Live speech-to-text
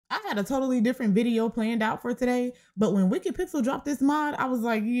had a totally different video planned out for today, but when Wicked Pixel dropped this mod, I was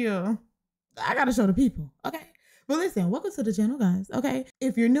like, yeah, I gotta show the people, okay? But listen, welcome to the channel, guys, okay?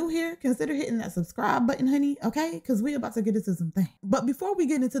 If you're new here, consider hitting that subscribe button, honey, okay? Because we about to get into some things. But before we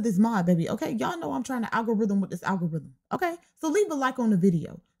get into this mod, baby, okay? Y'all know I'm trying to algorithm with this algorithm, okay? So leave a like on the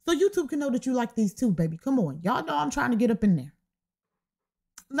video so YouTube can know that you like these too, baby. Come on. Y'all know I'm trying to get up in there.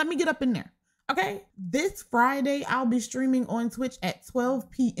 Let me get up in there, okay? This Friday, I'll be streaming on Twitch at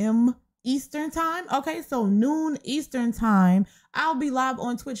 12 p.m. Eastern time, okay? So noon Eastern time, I'll be live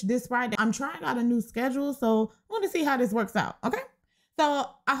on Twitch this Friday. I'm trying out a new schedule, so I want to see how this works out, okay? So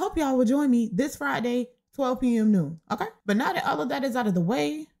I hope y'all will join me this Friday, 12 p.m. noon, okay? But now that all of that is out of the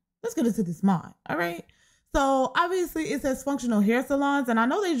way, let's get into this mod, all right? So obviously it says functional hair salons, and I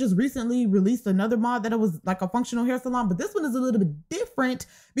know they just recently released another mod that it was like a functional hair salon, but this one is a little bit different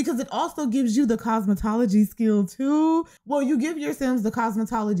because it also gives you the cosmetology skill too. Well, you give your Sims the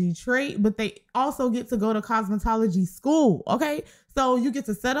cosmetology trait, but they also get to go to cosmetology school, okay? So you get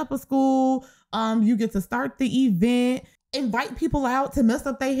to set up a school, you get to start the event, invite people out to mess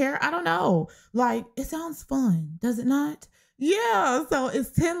up their hair. I don't know. Like, it sounds fun, does it not? Yeah, so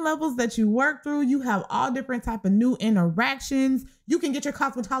it's 10 levels that you work through. You have all different type of new interactions. You can get your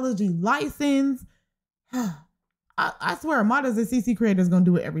cosmetology license. I swear, modders and CC creators gonna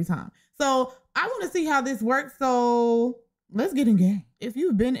do it every time. So I want to see how this works. So let's get in game. If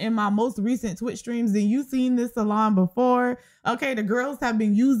you've been in my most recent Twitch streams, then you've seen this salon before. Okay, the girls have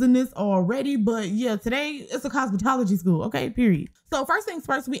been using this already, but yeah, today it's a cosmetology school, okay, period. So first things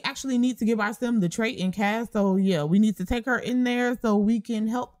first, we actually need to give our sim the trait and cast. So yeah, we need to take her in there so we can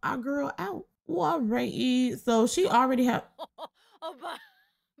help our girl out. All right, so she already have... Barza.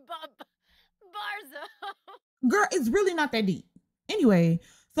 Girl, it's really not that deep. Anyway,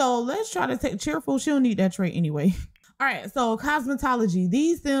 so let's try to take cheerful. She'll need that trait anyway. All right, so cosmetology.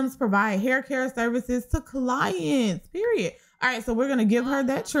 These Sims provide hair care services to clients, period. All right, so we're going to give her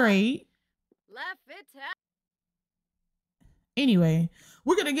that trait. Anyway,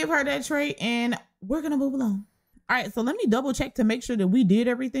 we're going to give her that trait and we're going to move along. All right, so let me double check to make sure that we did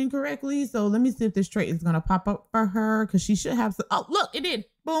everything correctly. So let me see if this trait is going to pop up for her because she should have some. Oh, look, it did.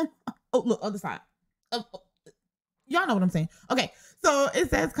 Boom. Oh, look, other side. Oh. Y'all know what I'm saying. Okay, so it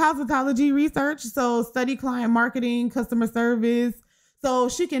says cosmetology research. So study client marketing, customer service. So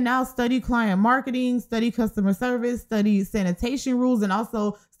she can now study client marketing, study customer service, study sanitation rules, and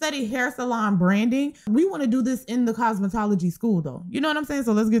also study hair salon branding. We want to do this in the cosmetology school though. You know what I'm saying?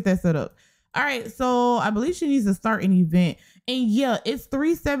 So let's get that set up. All right, so I believe she needs to start an event. And yeah, it's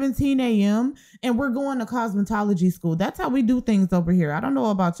 3:17 a.m. and we're going to cosmetology school. That's how we do things over here. I don't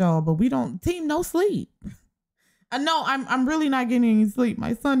know about y'all, but we don't, team no sleep. No, I'm really not getting any sleep.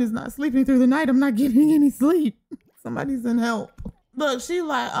 My son is not sleeping through the night. I'm not getting any sleep. Somebody send help. Look, she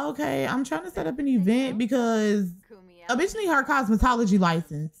like, okay, I'm trying to set up an event because a bitch need her cosmetology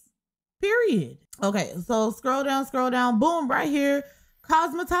license. Period. Okay, so scroll down, boom, right here.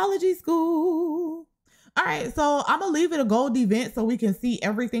 Cosmetology school. All right, so I'm gonna leave it a gold event so we can see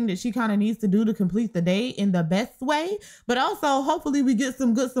everything that she kind of needs to do to complete the day in the best way. But also, hopefully we get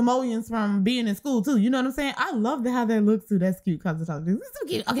some good simoleons from being in school too. You know what I'm saying? I love how that looks too. That's cute, cosmetology. It's so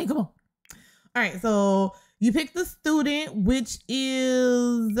cute. Okay, come on. All right, so you pick the student, which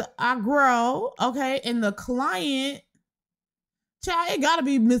is our girl, okay? And the client, child, it gotta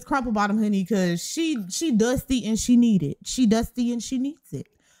be Miss Crumplebottom, honey, because she dusty and she need it. She dusty and she needs it.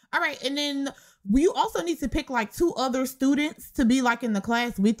 All right, and then we also need to pick like 2 other students to be like in the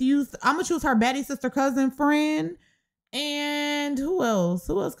class with you. So I'm gonna choose her baddie sister, cousin, friend, and who else?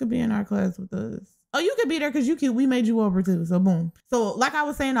 Who else could be in our class with us? Oh, you could be there because you cute. We made you over too, so boom. So like I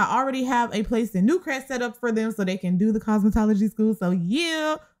was saying, I already have a place in Newcrest set up for them so they can do the cosmetology school. So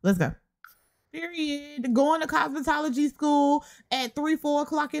yeah, let's go. Period. Going to cosmetology school at 3-4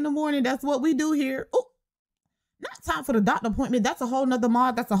 o'clock in the morning. That's what we do here. Oh, not time for the doctor appointment. That's a whole nother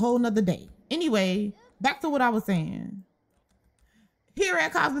mod. That's a whole nother day. Anyway, back to what I was saying. Here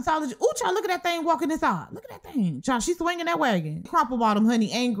at cosmetology, ooh, child, look at that thing walking inside. Look at that thing. Child, she's swinging that wagon. Crumple bottom, honey,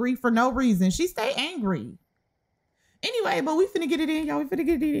 angry for no reason. She stay angry. Anyway, but we finna get it in, y'all. We finna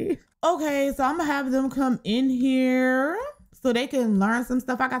get it in. Okay, so I'm gonna have them come in here so they can learn some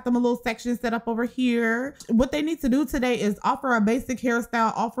stuff. I got them a little section set up over here. What they need to do today is offer a basic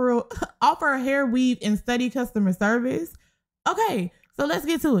hairstyle, offer a hair weave, and study customer service. Okay, so let's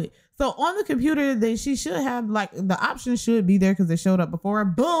get to it. So on the computer, she should have like the options should be there because it showed up before.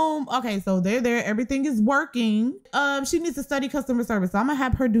 Boom. Okay, so they're there. Everything is working. She needs to study customer service. So I'm gonna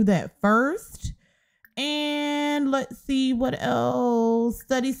have her do that first. And let's see what else.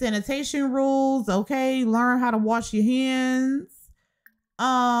 Study sanitation rules. Okay, learn how to wash your hands.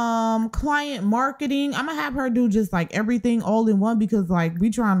 Client marketing. I'm gonna have her do just like everything all in one because like we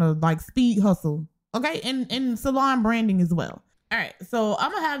trying to like speed hustle. Okay, and salon branding as well. All right, so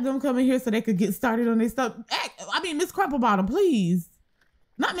I'm gonna have them come in here so they could get started on their stuff. I mean, Miss Crumplebottom, please.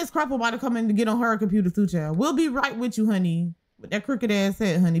 Not Miss Crumplebottom coming to get on her computer too, child. We'll be right with you, honey. With that crooked ass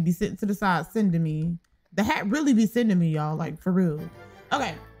head, honey, be sitting to the side sending me. The hat really be sending me, y'all, like for real.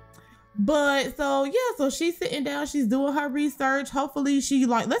 Okay, but so yeah, so she's sitting down, she's doing her research. Hopefully she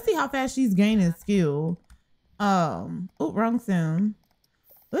like, let's see how fast she's gaining skill. Oh, wrong sound.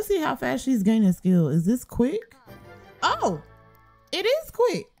 Let's see how fast she's gaining skill. Is this quick? Oh. It is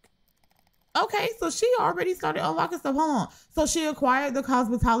quick. Okay, so she already started unlocking stuff. Hold on. So she acquired the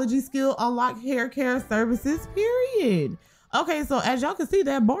cosmetology skill, unlock hair care services, period. Okay, so as y'all can see,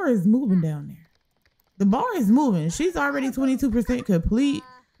 that bar is moving down there. The bar is moving. She's already 22% complete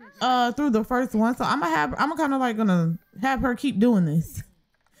through the first one. So I'm kind of like gonna have her keep doing this.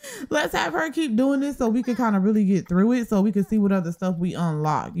 Let's have her keep doing this so we can kind of really get through it so we can see what other stuff we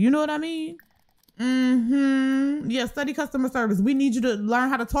unlock. You know what I mean? Yeah, study customer service. We need you to learn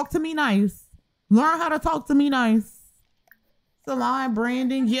how to talk to me nice. Learn how to talk to me nice. Salon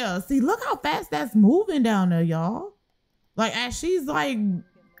branding. Yeah, see, look how fast that's moving down there, y'all. Like, as she's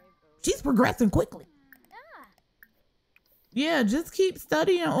progressing quickly. Yeah, just keep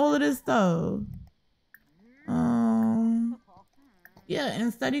studying all of this stuff. Yeah,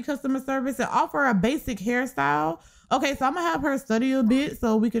 and study customer service and offer a basic hairstyle. Okay, so I'm gonna have her study a bit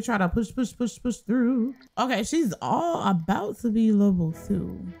so we could try to push through. Okay, she's all about to be level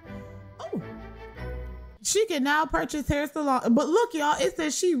 2. Oh, she can now purchase hair salon. But look, y'all, it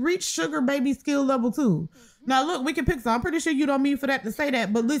says she reached sugar baby skill level 2. Now look, we can pick some. I'm pretty sure you don't mean for that to say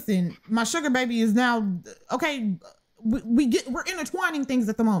that, but listen, my sugar baby is now, okay, we're intertwining things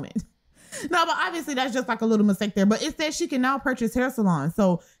at the moment. No, but obviously that's just like a little mistake there. But it says she can now purchase hair salons.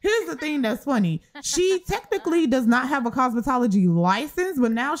 So here's the thing that's funny. She technically does not have a cosmetology license,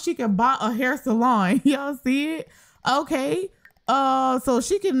 but now she can buy a hair salon. Y'all see it? Okay. So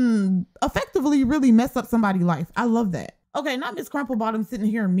she can effectively really mess up somebody's life. I love that. Okay, not Miss Crumplebottom sitting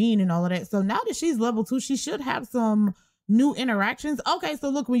here mean and all of that. So now that she's level 2, she should have some new interactions. Okay, so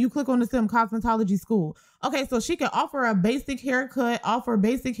look, when you click on the sim cosmetology school, okay, so she can offer a basic haircut, offer a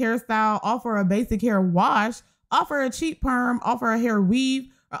basic hairstyle, offer a basic hair wash, offer a cheap perm, offer a hair weave,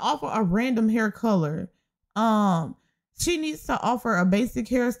 or offer a random hair color. She needs to offer a basic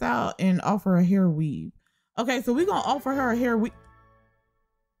hairstyle and offer a hair weave. Okay, so we're gonna offer her a hair weave.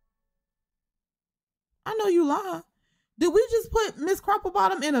 I know you lying. Did we just put Miss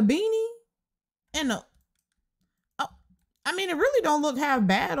Crumplebottom in a beanie? And a I mean, it really don't look half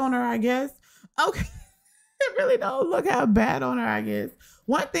bad on her, I guess. Okay. It really don't look half bad on her, I guess.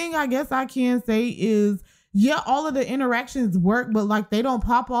 One thing I guess I can say is, yeah, all of the interactions work, but like they don't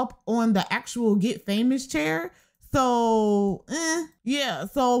pop up on the actual Get Famous chair. So, yeah.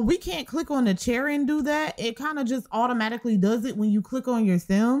 So we can't click on the chair and do that. It kind of just automatically does it when you click on your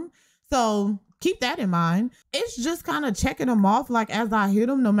sim. So keep that in mind. It's just kind of checking them off like as I hit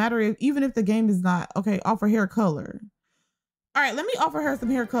them, no matter if, even if the game is not, okay, offer hair color. All right, let me offer her some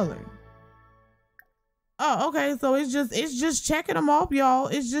hair color. Oh, okay, so it's just checking them off, y'all.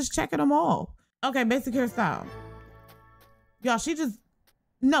 It's just checking them off. Okay, basic hairstyle. Y'all,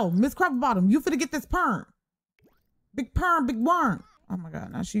 no, Miss Crumplebottom, you finna get this perm. Big perm, big worm. Oh my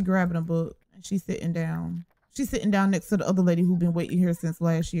God, now she grabbing a book and she's sitting down. She's sitting down next to the other lady who's been waiting here since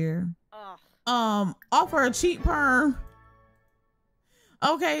last year. Offer a cheap perm.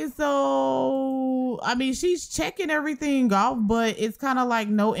 Okay, so, I mean, she's checking everything off, but it's kind of like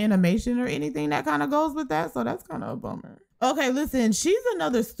no animation or anything that kind of goes with that. So that's kind of a bummer. Okay, listen, she's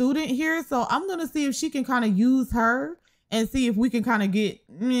another student here. So I'm going to see if she can kind of use her and see if we can kind of get,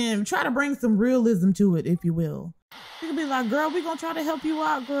 try to bring some realism to it, if you will. She can be like, girl, we're going to try to help you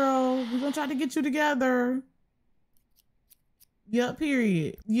out, girl. We're going to try to get you together. Yep,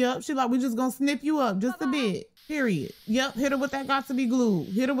 period. Yep, she like, we just going to snip you up just a bit. Period. Yep, hit her with that got to be glue.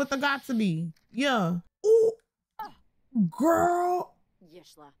 Hit her with the got to be. Yeah. Ooh. Girl.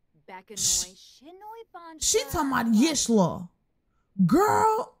 She talking about Yishla.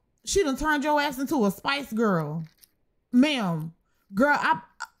 Girl, she done turned your ass into a Spice Girl. Ma'am. Girl,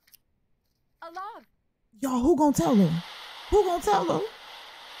 y'all, who gonna tell her? Who gonna tell her?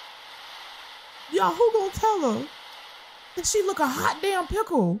 Y'all, who gonna tell her that she look a hot damn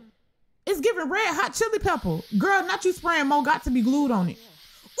pickle? It's giving red hot chili pepper. Girl, not you spraying more got to be glued on it.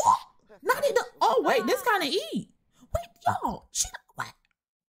 Ooh, not even, oh wait, this kind of eat. Wait, y'all,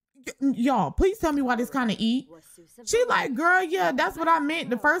 y'all, please tell me why this kind of eat. She like, girl, yeah, that's what I meant.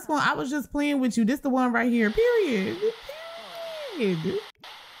 The first one, I was just playing with you. This the one right here, period. Period.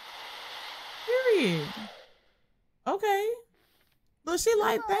 Period. Okay. Look, she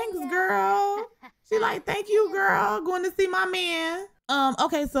like, thanks, girl. She like, thank you, girl. Going to see my man.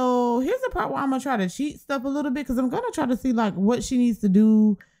 Okay, so here's the part where I'm gonna try to cheat stuff a little bit because I'm gonna try to see like what she needs to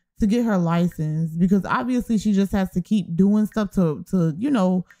do to get her license, because obviously she just has to keep doing stuff to you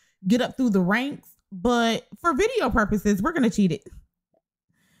know, get up through the ranks. But for video purposes, we're gonna cheat it.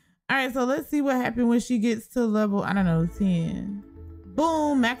 All right, so let's see what happens when she gets to level, I don't know, 10.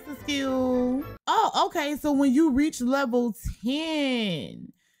 Boom, max the skill. Oh, okay, so when you reach level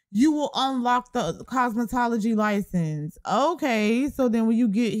 10, you will unlock the cosmetology license. Okay, so then when you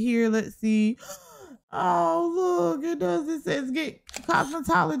get here, let's see. Oh, look, it says get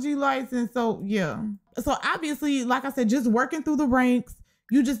cosmetology license. So yeah. So obviously, like I said, just working through the ranks,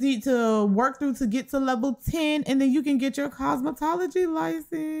 you just need to work through to get to level 10, and then you can get your cosmetology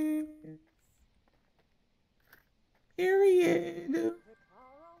license. Period.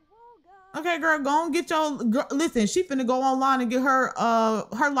 Okay, girl, go and get your, girl, listen, she finna go online and get her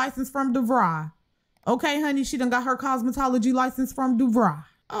license from DeVry. Okay, honey, she done got her cosmetology license from DeVry.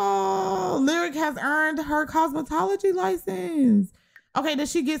 Oh, Lyric has earned her cosmetology license. Okay,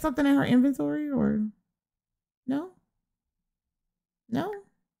 does she get something in her inventory or no? No?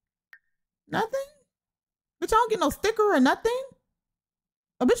 Nothing? Bitch, I don't get no sticker or nothing?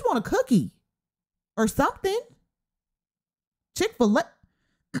 A bitch want a cookie or something. Chick-fil-A.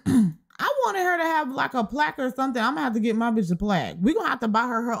 I wanted her to have like a plaque or something. I'm gonna have to get my bitch a plaque. We gonna have to buy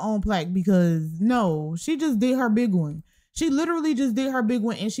her own plaque because no, she just did her big one. She literally just did her big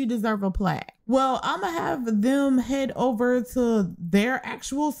one and she deserves a plaque. Well, I'm gonna have them head over to their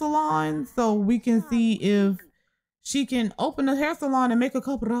actual salon so we can see if she can open a hair salon and make a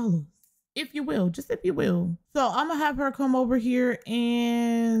couple dollars. If you will, just if you will. So I'm gonna have her come over here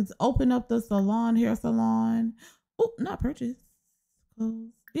and open up the salon, hair salon. Oh, not purchase. Close.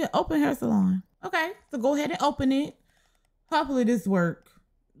 Yeah, open hair salon. Okay, so go ahead and open it. Hopefully this work.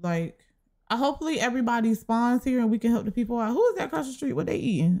 Like, hopefully everybody spawns here and we can help the people out. Who is that across the street? What they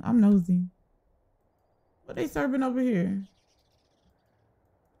eating? I'm nosy. What they serving over here?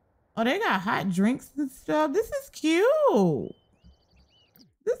 Oh, they got hot drinks and stuff. This is cute.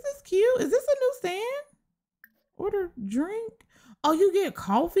 This is cute. Is this a new stand? Order drink. Oh, you get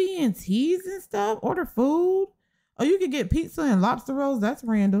coffee and teas and stuff. Order food. Oh, you can get pizza and lobster rolls. That's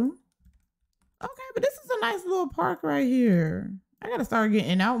random. Okay, but this is a nice little park right here. I gotta start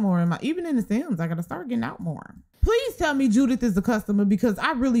getting out more. Even in the Sims, I gotta start getting out more. Please tell me Judith is a customer because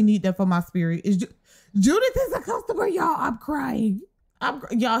I really need that for my spirit. Judith is a customer, y'all. I'm crying.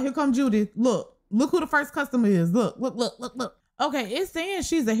 Y'all, here come Judith. Look who the first customer is. Look. Okay, it's saying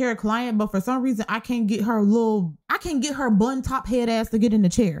she's a hair client, but for some reason I can't get her bun top head ass to get in the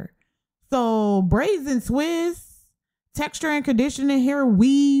chair. So braids and twists. Texture and conditioning, hair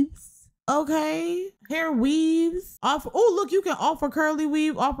weaves. Okay, hair weaves. Oh, look, you can offer curly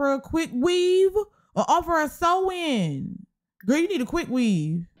weave, offer a quick weave, or offer a sew-in. Girl, you need a quick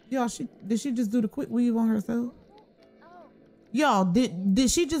weave. Y'all, did she just do the quick weave on herself? Y'all, did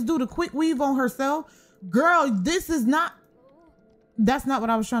she just do the quick weave on herself? Girl, that's not what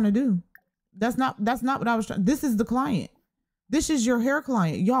I was trying to do. That's not what I was trying. This is the client. This is your hair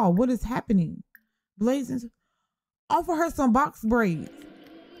client. Y'all, what is happening? Blazing. Offer her some box braids.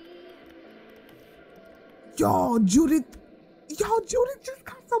 Y'all, Judith just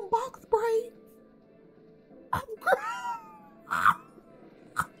got some box braids. Not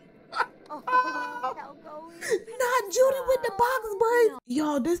Judith with the box braids.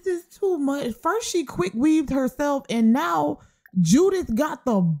 Y'all, this is too much. First she quick weaved herself and now Judith got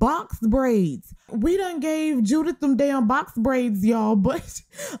the box braids. We done gave Judith them damn box braids, y'all, but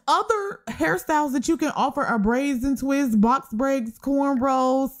other hairstyles that you can offer are braids and twists, box braids,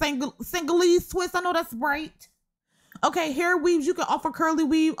 cornrows, singleese twists. I know that's right. Okay, hair weaves, you can offer curly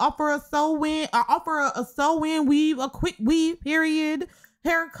weave, offer a sew-in weave, a quick weave, period.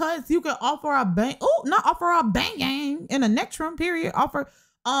 Haircuts, you can offer a bang, and a neck trim, period.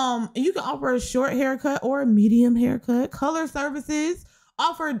 You can offer a short haircut or a medium haircut. Color services,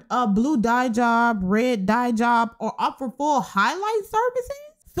 offer a blue dye job, red dye job, or offer full highlight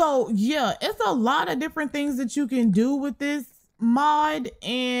services. So yeah, it's a lot of different things that you can do with this mod,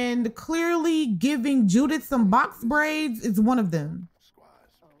 and clearly giving Judith some box braids is one of them.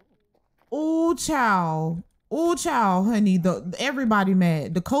 Oh, child, honey, everybody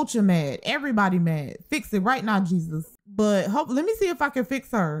mad, the culture mad, everybody mad. Fix it right now, Jesus. But let me see if I can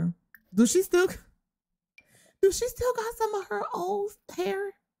fix her. Do she still got some of her old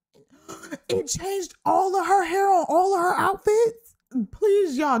hair? It changed all of her hair on all of her outfits.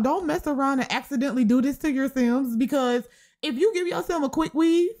 Please, y'all, don't mess around and accidentally do this to your Sims, because if you give your Sim a quick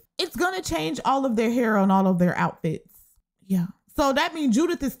weave, it's gonna change all of their hair on all of their outfits. Yeah. So that means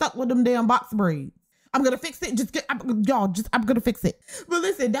Judith is stuck with them damn box braids. I'm gonna fix it. I'm gonna fix it. But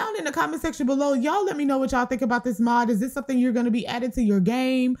listen, down in the comment section below, y'all let me know what y'all think about this mod. Is this something you're gonna be adding to your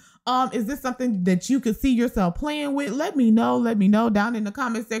game? Is this something that you could see yourself playing with? Let me know down in the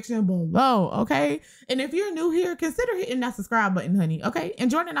comment section below, okay? And if you're new here, consider hitting that subscribe button, honey, okay?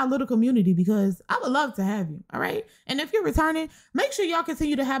 And joining our little community because I would love to have you, all right? And if you're returning, make sure y'all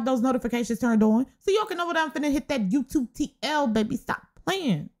continue to have those notifications turned on so y'all can know when I'm finna hit that YouTube TL, baby. Stop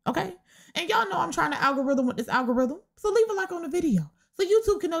playing, okay? And y'all know I'm trying to algorithm with this algorithm. So leave a like on the video so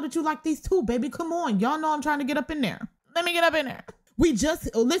YouTube can know that you like these too, baby. Come on. Y'all know I'm trying to get up in there. Let me get up in there. We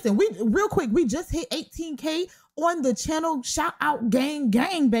just, listen, real quick, we just hit 18K on the channel. Shout out gang,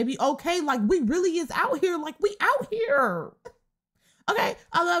 baby. Okay. Like we really is out here. Like we out here. Okay.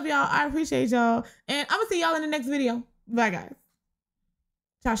 I love y'all. I appreciate y'all. And I'm gonna see y'all in the next video. Bye guys.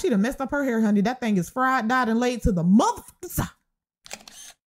 Child, she done messed up her hair, honey. That thing is fried, dyed, and laid to the motherfucker.